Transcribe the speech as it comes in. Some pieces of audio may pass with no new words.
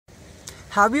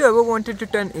Have you ever wanted to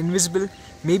turn invisible?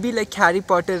 Maybe like Harry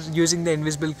Potter using the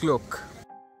invisible cloak.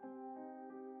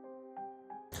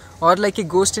 Or like a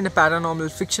ghost in a paranormal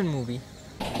fiction movie.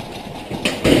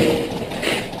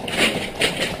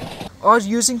 Or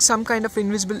using some kind of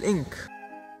invisible ink.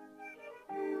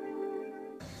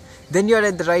 Then you're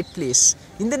at the right place.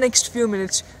 In the next few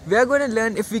minutes, we are going to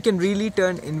learn if we can really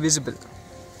turn invisible.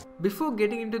 Before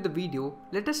getting into the video,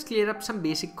 let us clear up some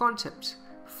basic concepts.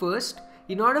 First,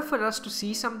 in order for us to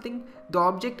see something, the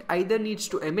object either needs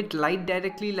to emit light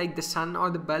directly like the sun or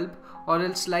the bulb, or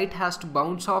else light has to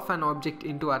bounce off an object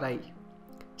into our eye.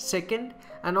 Second,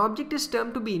 an object is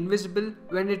termed to be invisible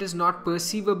when it is not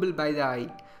perceivable by the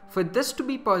eye. For this to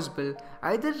be possible,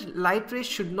 either light rays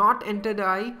should not enter the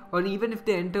eye, or even if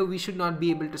they enter, we should not be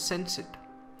able to sense it.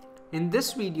 In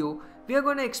this video, we are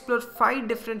going to explore 5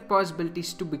 different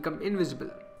possibilities to become invisible.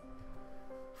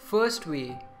 First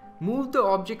way, move the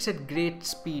objects at great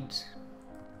speeds.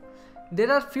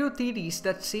 There are few theories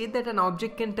that say that an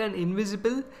object can turn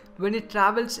invisible when it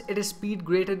travels at a speed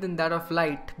greater than that of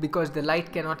light because the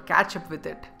light cannot catch up with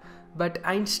it. But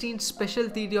Einstein's special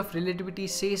theory of relativity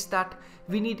says that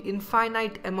we need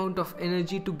infinite amount of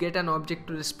energy to get an object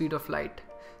to the speed of light.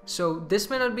 So this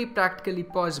may not be practically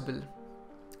possible.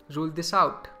 Rule this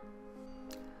out.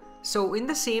 So in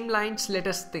the same lines, let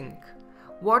us think.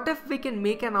 What if we can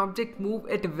make an object move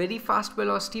at a very fast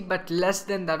velocity but less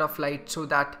than that of light so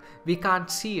that we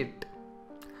can't see it?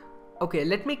 Okay,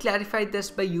 let me clarify this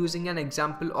by using an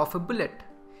example of a bullet.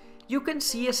 You can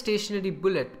see a stationary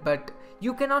bullet, but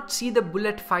you cannot see the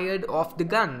bullet fired off the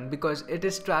gun because it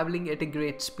is traveling at a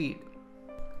great speed.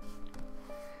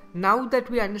 Now that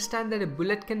we understand that a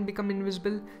bullet can become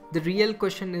invisible, the real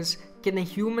question is, can a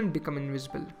human become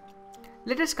invisible?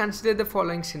 Let us consider the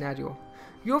following scenario.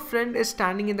 Your friend is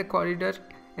standing in the corridor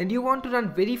and you want to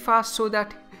run very fast so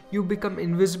that you become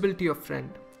invisible to your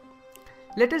friend.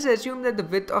 Let us assume that the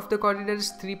width of the corridor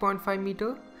is 3.5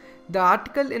 meters. The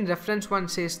article in reference 1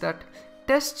 says that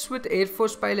tests with Air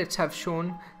Force pilots have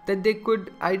shown that they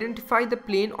could identify the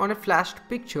plane on a flashed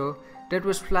picture that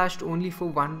was flashed only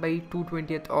for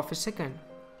 1/220th of a second.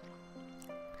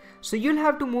 So you'll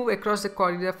have to move across the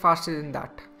corridor faster than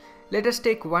that. Let us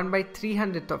take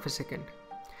 1/300th of a second.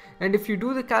 And if you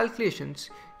do the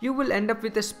calculations, you will end up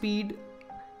with a speed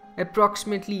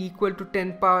approximately equal to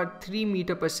 10 power 3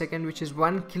 meter per second, which is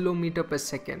 1 kilometer per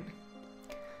second.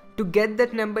 To get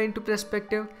that number into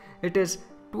perspective, it is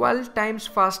 12 times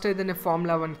faster than a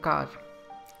Formula 1 car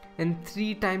and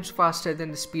 3 times faster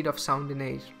than the speed of sound in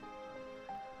air.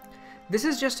 This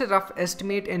is just a rough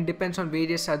estimate and depends on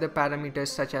various other parameters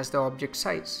such as the object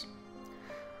size.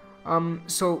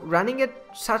 So running at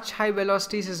such high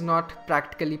velocities is not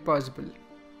practically possible.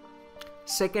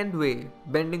 Second way,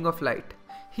 bending of light.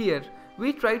 Here,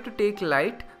 we try to take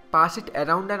light, pass it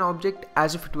around an object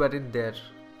as if it were in there.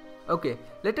 Okay,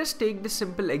 let us take this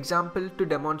simple example to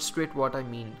demonstrate what I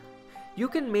mean. You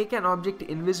can make an object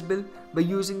invisible by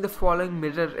using the following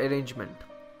mirror arrangement.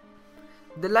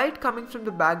 The light coming from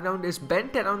the background is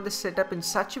bent around the setup in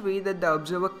such a way that the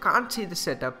observer can't see the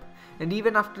setup, and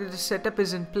even after the setup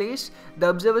is in place, the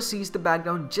observer sees the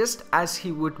background just as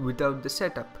he would without the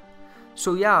setup.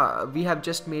 So yeah, we have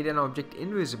just made an object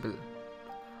invisible.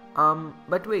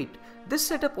 But wait, this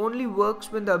setup only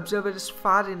works when the observer is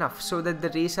far enough so that the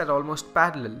rays are almost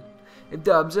parallel. If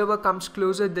the observer comes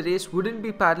closer, the rays wouldn't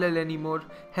be parallel anymore,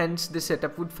 hence the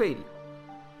setup would fail.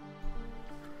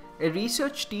 A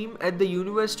research team at the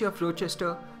University of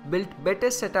Rochester built better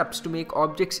setups to make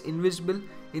objects invisible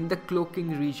in the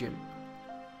cloaking region.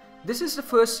 This is the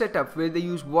first setup where they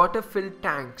use water-filled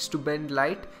tanks to bend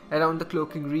light around the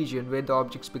cloaking region where the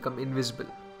objects become invisible.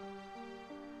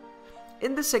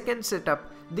 In the second setup,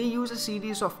 they use a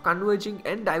series of converging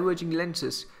and diverging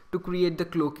lenses to create the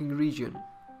cloaking region.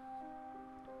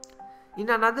 In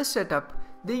another setup,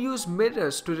 they use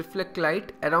mirrors to reflect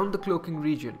light around the cloaking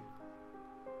region.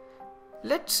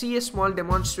 Let's see a small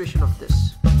demonstration of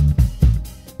this.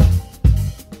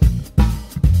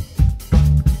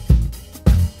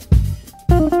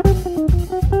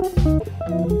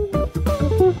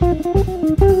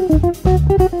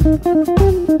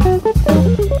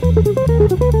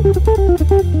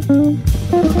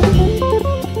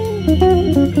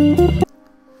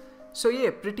 So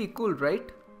yeah, pretty cool,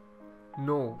 right?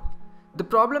 No. The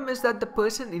problem is that the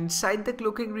person inside the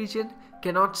cloaking region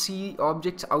cannot see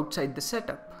objects outside the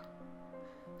setup.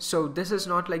 So this is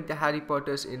not like the Harry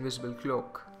Potter's invisible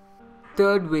cloak.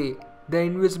 Third way, the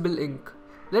invisible ink.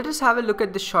 Let us have a look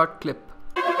at the short clip.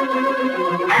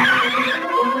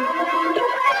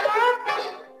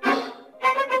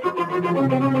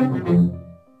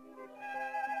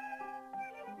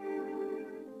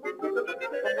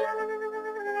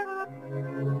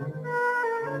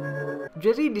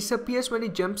 Jerry disappears when he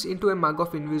jumps into a mug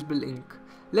of invisible ink.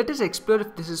 Let us explore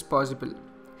if this is possible.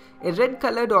 A red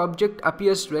colored object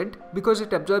appears red because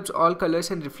it absorbs all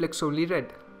colors and reflects only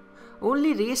red.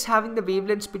 Only rays having the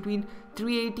wavelengths between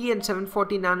 380 and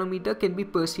 740 nanometer can be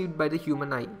perceived by the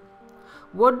human eye.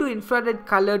 What do infrared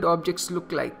colored objects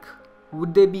look like?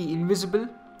 Would they be invisible?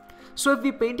 So if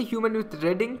we paint a human with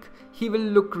red ink, he will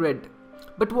look red.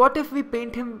 But what if we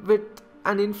paint him with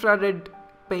an infrared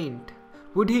paint?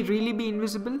 Would he really be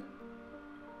invisible?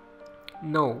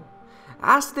 No.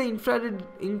 As the infrared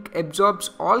ink absorbs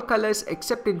all colors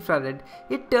except infrared,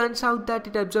 it turns out that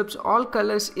it absorbs all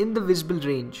colors in the visible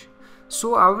range.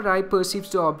 So our eye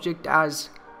perceives the object as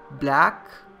black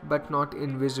but not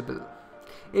invisible.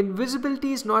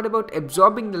 Invisibility is not about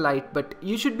absorbing the light, but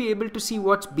you should be able to see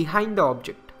what's behind the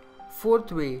object.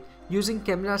 Fourth way, using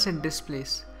cameras and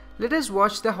displays. Let us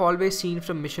watch the hallway scene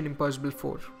from Mission Impossible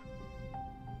 4.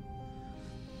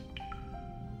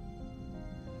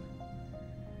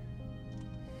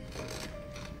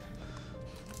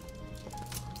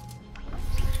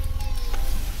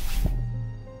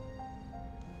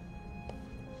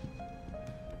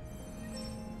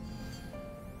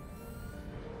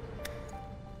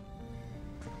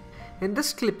 In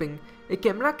this clipping, a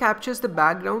camera captures the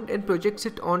background and projects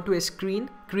it onto a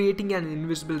screen, creating an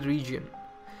invisible region.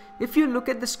 If you look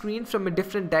at the screen from a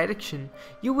different direction,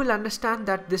 you will understand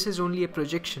that this is only a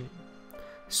projection.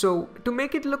 So, to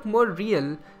make it look more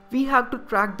real, we have to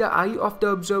track the eye of the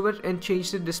observer and change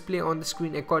the display on the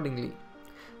screen accordingly.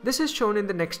 This is shown in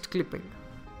the next clipping.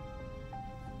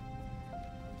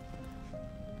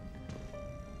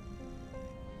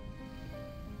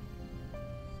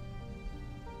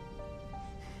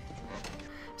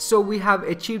 So we have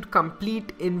achieved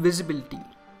complete invisibility.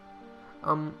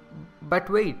 But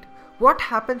wait, what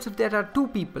happens if there are two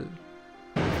people?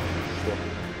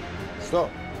 Stop.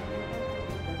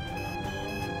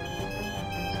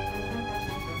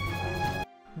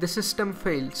 The system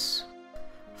fails.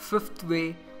 Fifth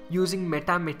way, using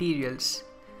metamaterials.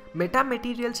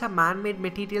 Metamaterials are man-made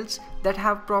materials that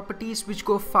have properties which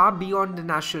go far beyond the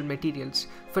natural materials.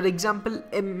 For example,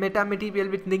 a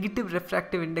metamaterial with negative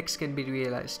refractive index can be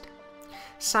realized.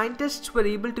 Scientists were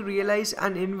able to realize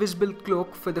an invisible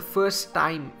cloak for the first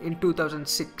time in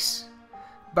 2006,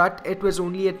 but it was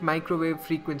only at microwave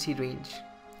frequency range.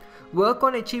 Work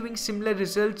on achieving similar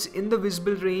results in the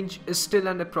visible range is still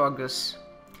under progress.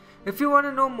 If you want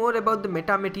to know more about the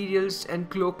metamaterials and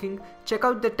cloaking, check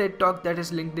out the TED Talk that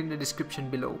is linked in the description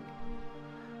below.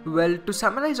 Well, to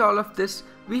summarize all of this,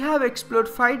 we have explored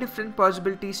 5 different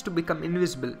possibilities to become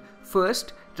invisible.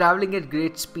 First, traveling at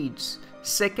great speeds.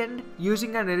 Second,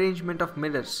 using an arrangement of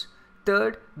mirrors.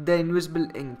 Third, the invisible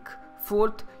ink.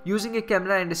 Fourth, using a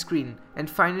camera and a screen. And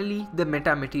finally, the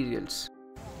metamaterials.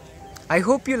 I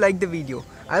hope you liked the video.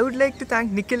 I would like to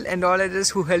thank Nikhil and all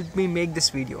others who helped me make this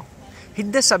video.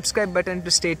 Hit the subscribe button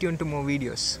to stay tuned to more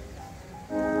videos.